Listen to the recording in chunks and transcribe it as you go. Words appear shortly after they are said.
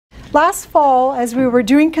Last fall, as we were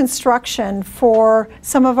doing construction for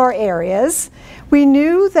some of our areas, we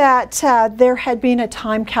knew that there had been a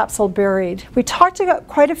time capsule buried. We talked to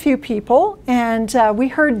quite a few people, and we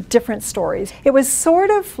heard different stories. It was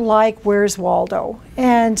sort of like Where's Waldo?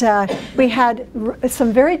 And we had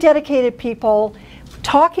some very dedicated people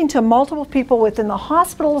talking to multiple people within the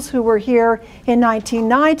hospitals who were here in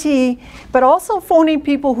 1990, but also phoning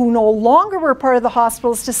people who no longer were part of the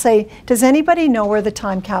hospitals to say, does anybody know where the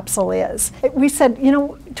time capsule is? We said, you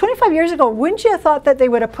know, 25 years ago, wouldn't you have thought that they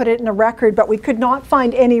would have put it in a record, but we could not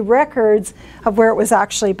find any records of where it was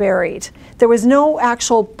actually buried. There was no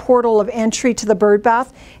actual portal of entry to the bird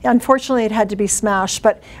bath. Unfortunately, it had to be smashed,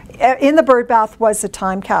 but in the bird bath was the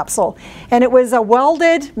time capsule. And it was a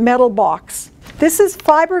welded metal box. This is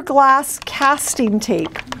fiberglass casting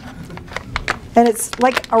tape, and it's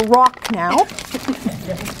like a rock now.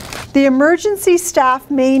 The emergency staff,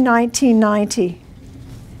 May 1990,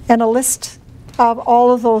 and a list of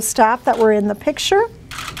all of those staff that were in the picture.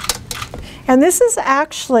 And this is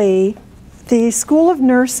actually the School of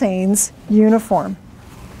Nursing's uniform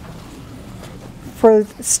for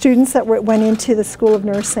students that went into the School of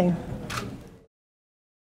Nursing.